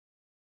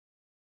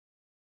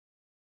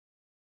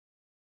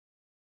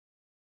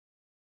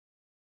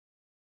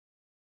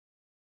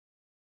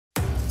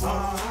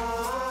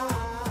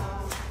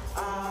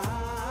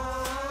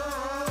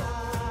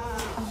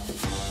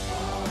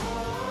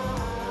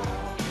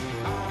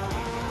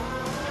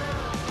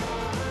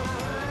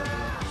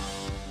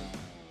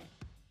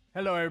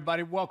Hello,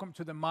 everybody. Welcome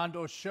to the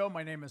Mondo Show.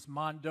 My name is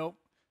Mondo.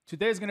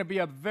 Today is going to be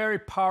a very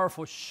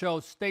powerful show.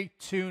 Stay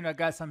tuned. I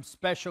got some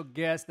special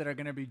guests that are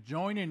going to be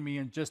joining me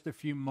in just a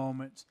few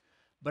moments.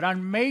 But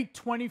on May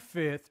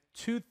 25th,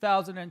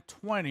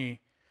 2020,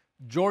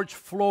 George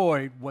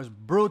Floyd was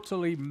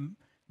brutally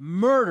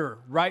murdered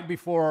right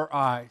before our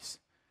eyes.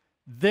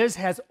 This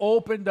has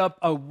opened up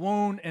a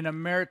wound in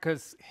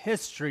America's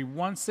history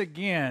once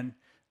again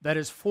that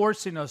is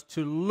forcing us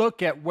to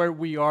look at where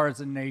we are as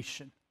a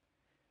nation.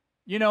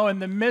 You know, in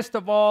the midst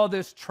of all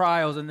this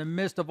trials, in the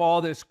midst of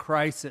all this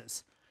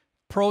crisis,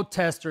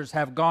 protesters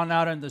have gone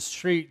out in the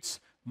streets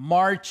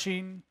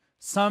marching,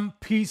 some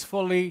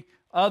peacefully,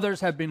 others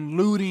have been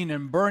looting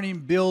and burning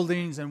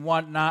buildings and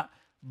whatnot.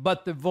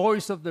 But the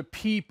voice of the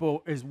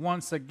people is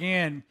once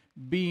again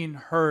being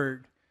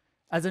heard.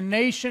 As a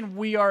nation,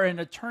 we are in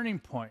a turning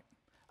point.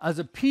 As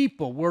a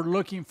people, we're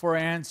looking for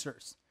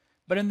answers.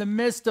 But in the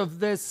midst of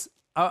this,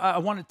 I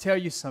want to tell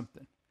you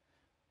something.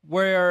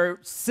 Where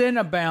sin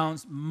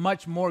abounds,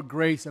 much more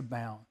grace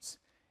abounds.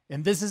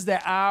 And this is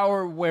the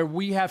hour where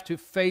we have to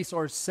face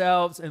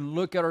ourselves and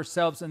look at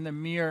ourselves in the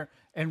mirror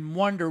and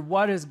wonder,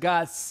 what is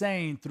God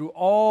saying through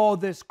all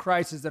this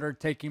crisis that are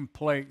taking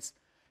place?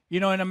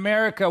 You know, in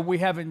America, we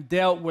haven't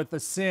dealt with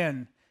the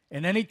sin.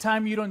 And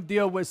anytime you don't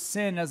deal with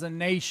sin as a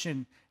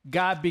nation,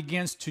 God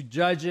begins to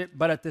judge it.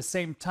 But at the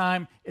same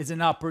time, it's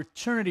an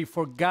opportunity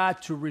for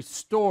God to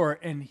restore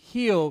and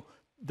heal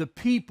the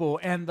people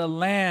and the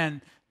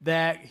land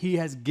that he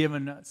has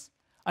given us.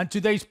 On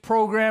today's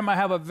program, I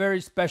have a very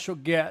special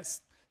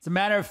guest. As a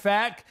matter of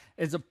fact,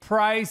 it's a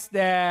price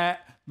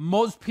that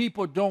most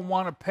people don't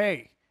want to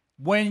pay.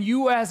 When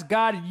you ask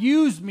God,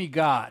 use me,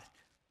 God,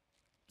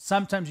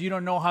 sometimes you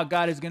don't know how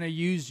God is going to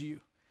use you.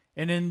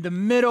 And in the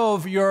middle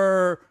of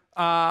your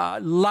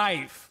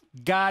life,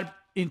 God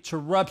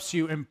interrupts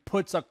you and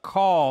puts a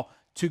call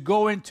to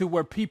go into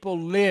where people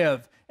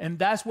live. And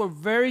that's what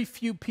very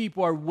few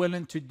people are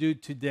willing to do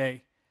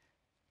today.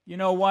 You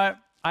know what?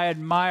 I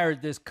admire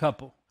this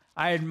couple.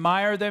 I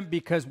admire them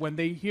because when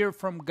they hear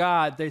from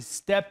God, they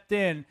stepped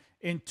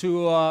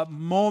into a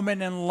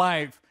moment in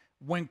life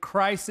when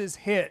crisis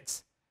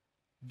hits.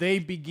 They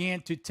began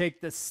to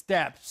take the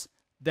steps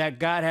that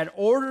God had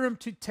ordered them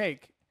to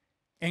take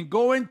and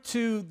go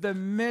into the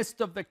midst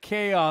of the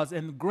chaos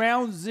and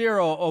ground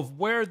zero of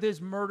where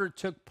this murder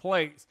took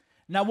place.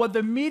 Now, what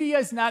the media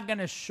is not going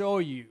to show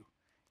you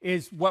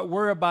is what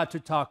we're about to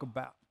talk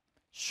about.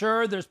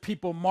 Sure, there's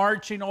people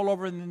marching all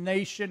over the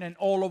nation and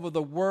all over the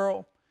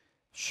world.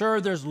 Sure,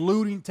 there's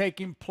looting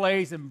taking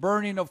place and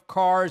burning of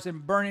cars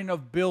and burning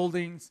of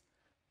buildings.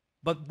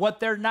 But what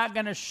they're not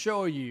going to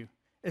show you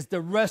is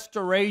the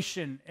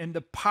restoration and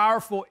the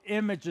powerful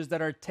images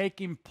that are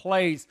taking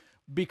place,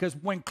 because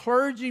when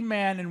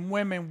clergymen and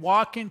women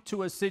walk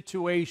into a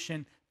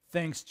situation,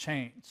 things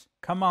change.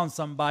 Come on,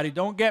 somebody.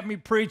 Don't get me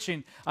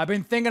preaching. I've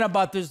been thinking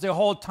about this the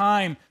whole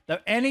time,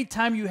 that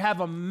anytime you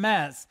have a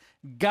mess,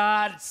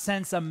 God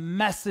sends a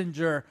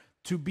messenger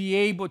to be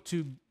able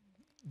to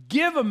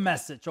give a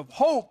message of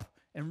hope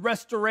and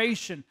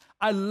restoration.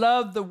 I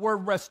love the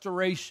word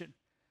restoration.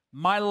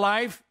 My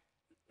life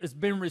has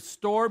been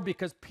restored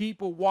because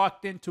people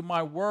walked into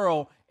my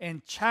world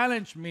and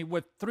challenged me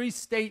with 3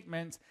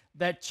 statements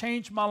that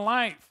changed my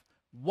life.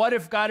 What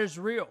if God is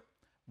real?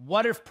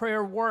 What if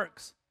prayer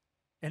works?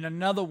 And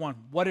another one,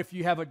 what if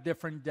you have a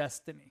different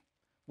destiny?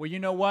 Well, you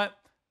know what?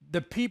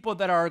 The people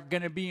that are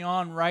going to be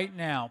on right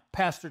now,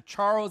 Pastor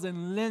Charles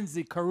and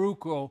Lindsey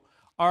Karuku,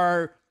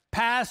 are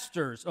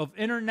pastors of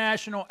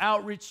International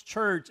Outreach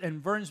Church in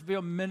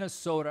Burnsville,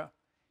 Minnesota.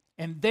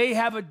 And they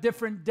have a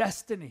different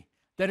destiny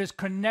that is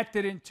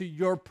connected into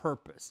your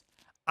purpose.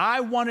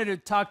 I wanted to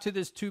talk to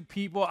these 2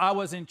 people. I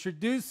was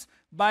introduced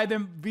by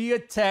them via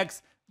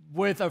text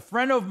with a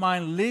friend of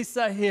mine,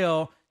 Lisa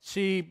Hill.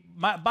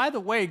 By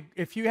the way,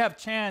 if you have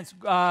chance,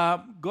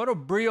 go to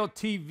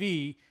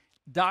briotv.com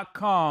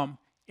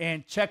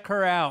and check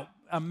her out.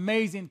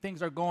 Amazing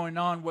things are going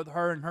on with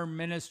her and her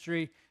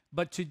ministry.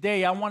 But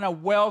today, I want to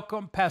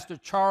welcome Pastor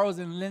Charles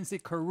and Lindsey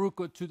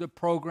Karuku to the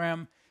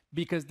program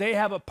because they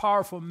have a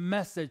powerful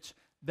message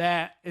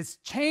that is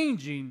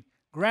changing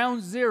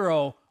ground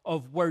zero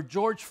of where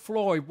George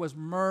Floyd was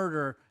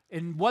murdered.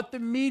 And what the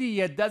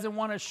media doesn't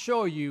want to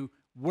show you,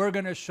 we're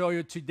going to show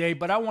you today.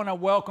 But I want to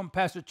welcome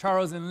Pastor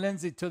Charles and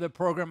Lindsey to the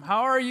program.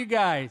 How are you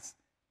guys?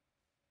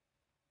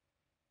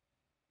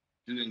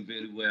 Doing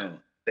very well.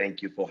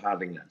 Thank you for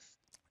having us.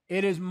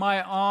 It is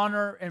my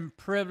honor and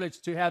privilege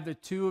to have the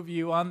 2 of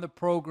you on the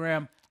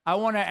program. I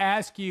want to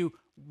ask you,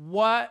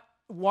 why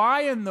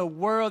in the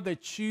world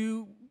that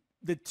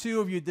the 2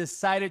 of you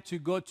decided to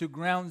go to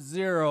ground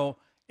zero,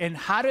 and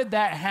how did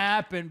that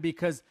happen?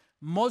 Because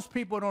most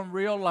people don't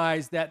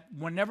realize that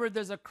whenever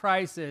there's a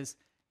crisis,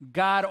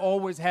 God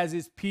always has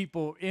his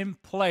people in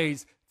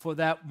place for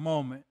that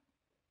moment.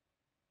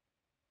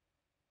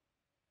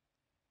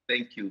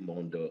 Thank you,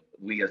 Mondo.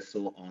 We are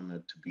so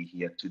honored to be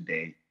here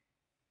today.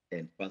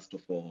 And first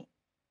of all,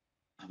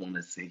 I want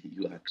to say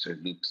you actually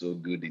look so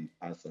good in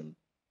person.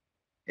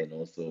 And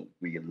also,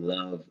 we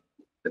love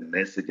the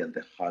message and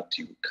the heart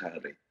you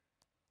carry.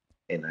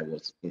 and I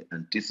was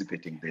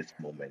anticipating this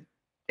moment.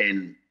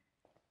 And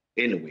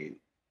anyway,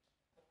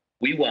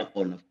 we were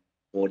on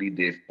a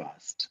 40-day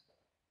fast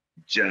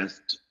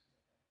just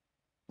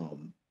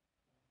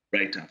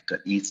right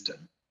after Easter.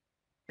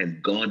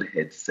 And God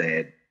had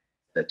said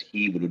that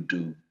he would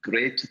do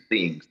great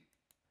things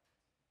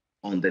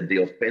on the day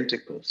of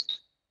Pentecost.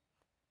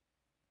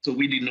 So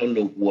we did not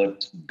know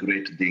what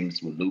great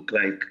things would look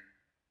like,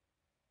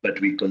 but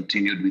we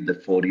continued with the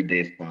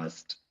 40-day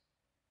fast.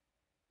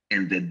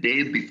 And the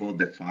day before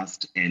the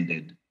fast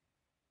ended,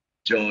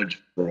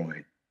 George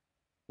Floyd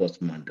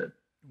was murdered.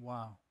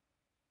 Wow.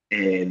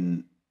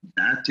 And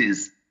that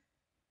is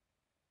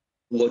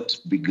what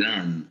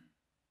began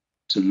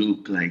to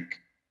look like,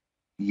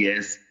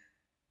 yes,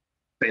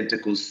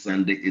 Pentecost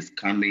Sunday is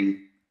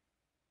coming.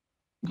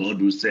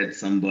 God will send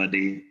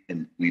somebody,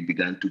 and we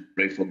began to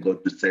pray for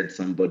God to send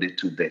somebody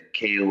to the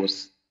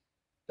chaos,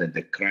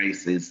 the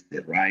crisis,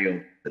 the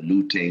riot, the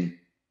looting.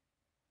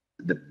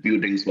 The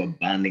buildings were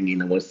burning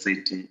in our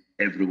city.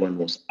 Everyone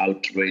was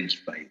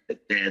outraged by the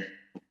death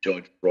of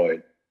George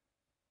Floyd.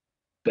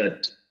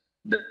 But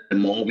the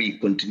more we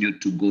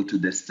continued to go to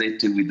the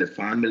city with the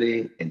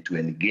family and to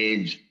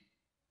engage,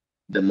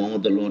 the more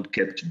the Lord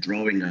kept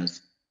drawing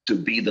us to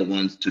be the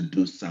ones to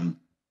do something.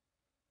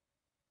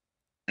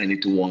 And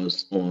it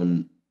was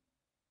on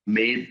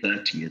May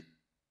 30th,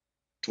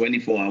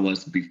 24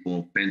 hours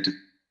before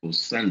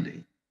Pentecost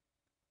Sunday,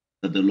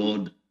 that the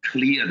Lord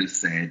clearly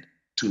said,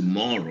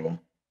 tomorrow,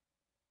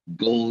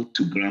 go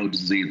to ground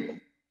zero.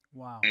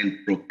 Wow.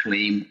 And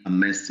proclaim a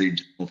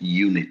message of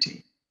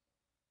unity.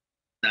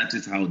 That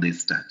is how they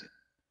started.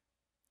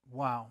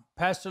 Wow.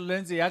 Pastor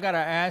Lindsey, I got to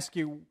ask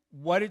you,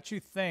 what did you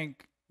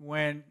think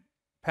when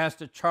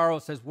Pastor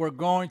Charles says, we're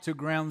going to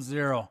ground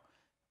zero?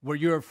 Were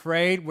you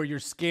afraid? Were you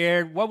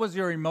scared? What was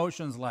your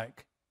emotions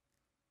like?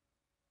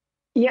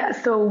 Yeah,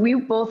 so we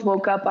both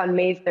woke up on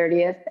May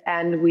 30th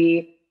and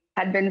we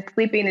had been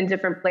sleeping in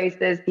different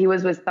places. He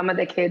was with some of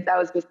the kids, I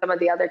was with some of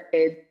the other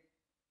kids.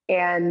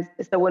 And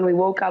so when we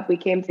woke up, we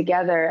came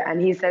together and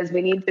he says,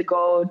 we need to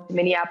go to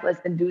Minneapolis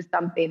and do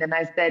something. And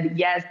I said,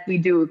 yes, we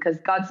do, because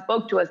God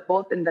spoke to us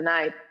both in the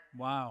night.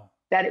 Wow.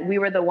 That we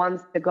were the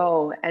ones to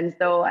go. And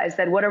so I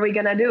said, what are we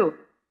going to do?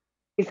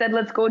 He said,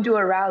 let's go do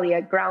a rally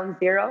at Ground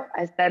Zero.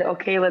 I said,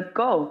 okay, let's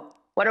go.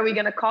 What are we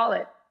going to call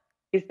it?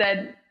 He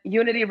said,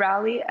 Unity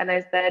Rally. And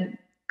I said,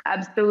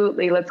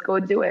 absolutely, let's go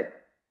do it.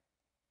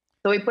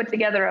 So we put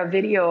together a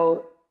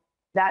video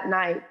that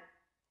night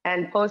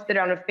and posted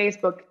on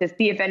Facebook to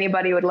see if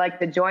anybody would like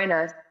to join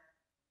us.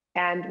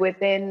 And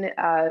within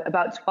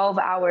about 12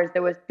 hours,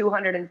 there was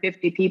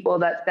 250 people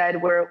that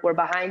said, we're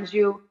behind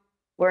you.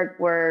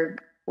 We're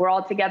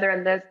all together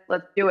in this,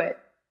 let's do it.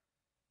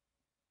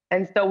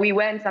 And so we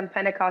went on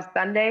Pentecost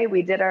Sunday.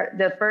 We did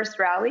the first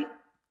rally.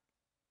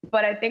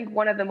 But I think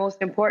one of the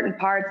most important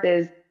parts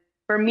is,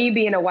 for me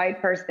being a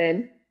white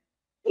person,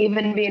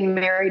 even being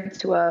married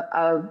to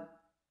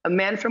a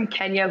man from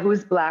Kenya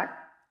who's Black,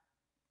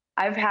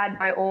 I've had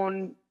my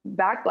own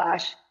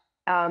backlash.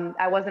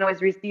 I wasn't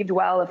always received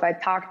well. If I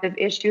talked of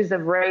issues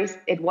of race,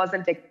 it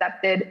wasn't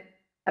accepted.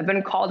 I've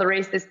been called a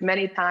racist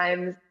many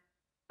times.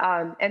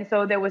 And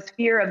so there was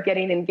fear of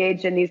getting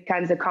engaged in these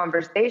kinds of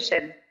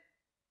conversations.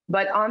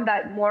 But on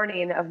that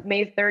morning of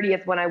May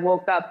 30th, when I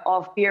woke up,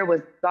 all fear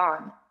was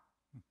gone.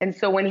 And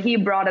so when he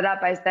brought it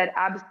up, I said,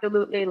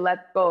 absolutely,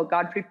 let's go.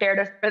 God prepared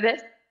us for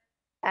this.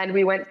 And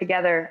we went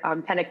together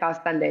on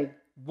Pentecost Sunday.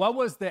 What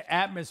was the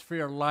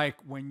atmosphere like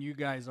when you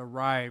guys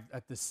arrived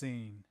at the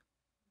scene?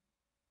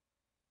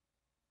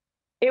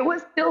 It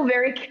was still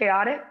very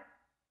chaotic.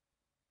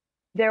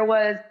 There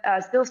was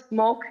still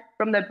smoke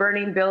from the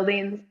burning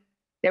buildings.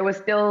 There was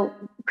still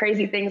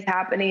crazy things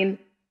happening.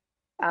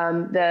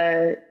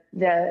 The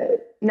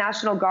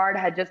National Guard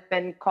had just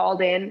been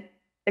called in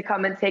to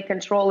come and take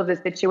control of the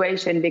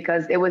situation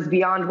because it was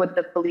beyond what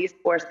the police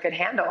force could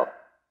handle.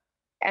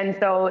 And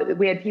so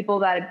we had people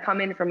that had come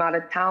in from out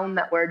of town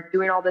that were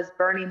doing all this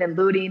burning and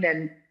looting,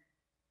 and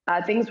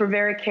things were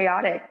very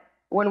chaotic.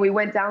 When we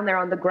went down there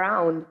on the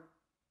ground,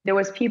 there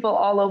was people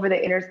all over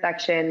the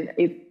intersection.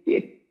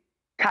 It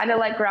kind of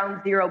like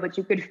Ground Zero, but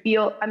you could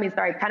feel,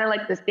 kind of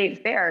like the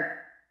State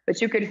Fair,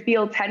 but you could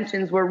feel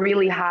tensions were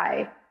really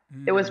high.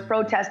 There was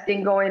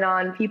protesting going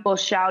on, people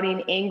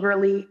shouting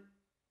angrily,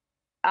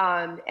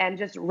 and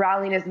just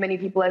rallying as many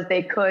people as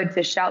they could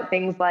to shout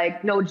things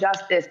like, no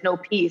justice, no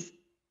peace,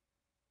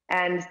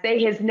 and say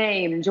his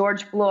name,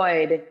 George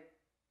Floyd.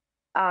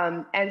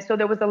 And so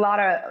there was a lot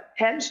of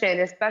tension,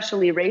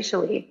 especially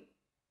racially.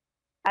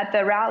 At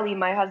the rally,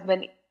 my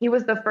husband, he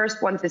was the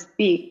first one to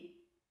speak.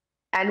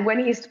 And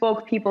when he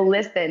spoke, people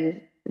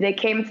listened. They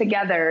came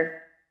together.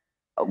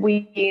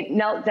 We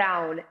knelt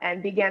down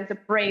and began to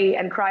pray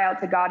and cry out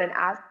to God and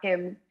ask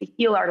him to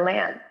heal our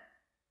land.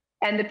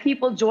 And the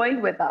people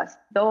joined with us.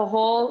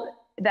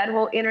 That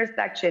whole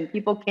intersection,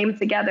 people came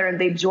together and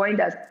they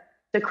joined us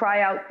to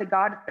cry out to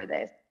God for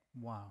this.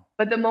 Wow.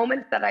 But the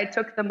moment that I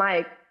took the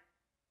mic,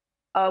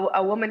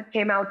 a woman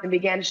came out and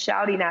began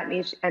shouting at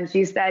me, and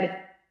she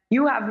said,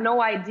 you have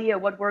no idea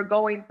what we're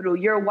going through.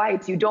 You're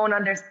white, you don't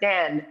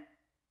understand.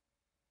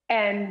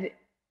 And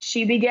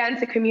she began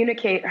to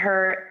communicate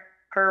her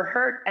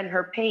hurt and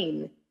her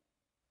pain.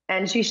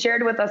 And she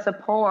shared with us a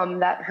poem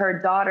that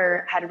her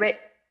daughter had written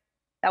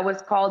that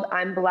was called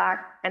I'm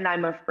Black and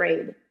I'm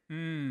Afraid.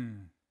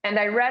 And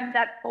I read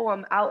that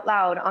poem out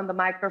loud on the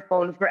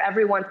microphone for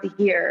everyone to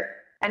hear.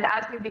 And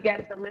as we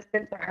began to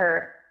listen to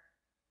her,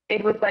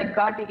 it was like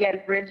God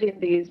began bridging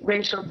these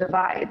racial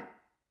divides,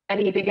 and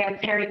he began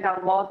tearing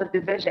down walls of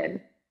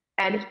division,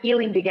 and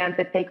healing began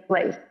to take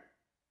place.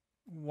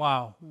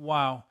 Wow,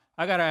 wow.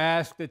 I got to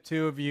ask the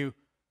two of you,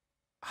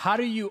 how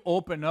do you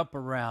open up a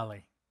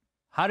rally?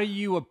 How do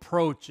you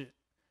approach it?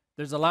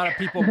 There's a lot of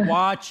people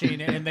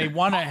watching and they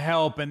want to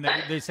help, and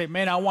they say,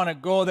 man, I want to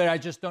go there. I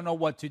just don't know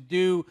what to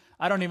do.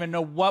 I don't even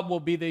know what will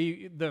be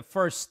the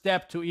first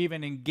step to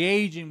even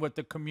engaging with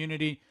the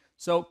community.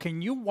 So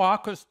can you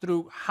walk us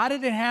through, how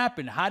did it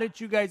happen? How did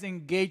you guys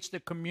engage the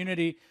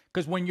community?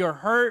 Because when you're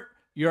hurt,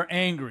 you're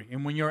angry.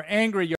 And when you're angry,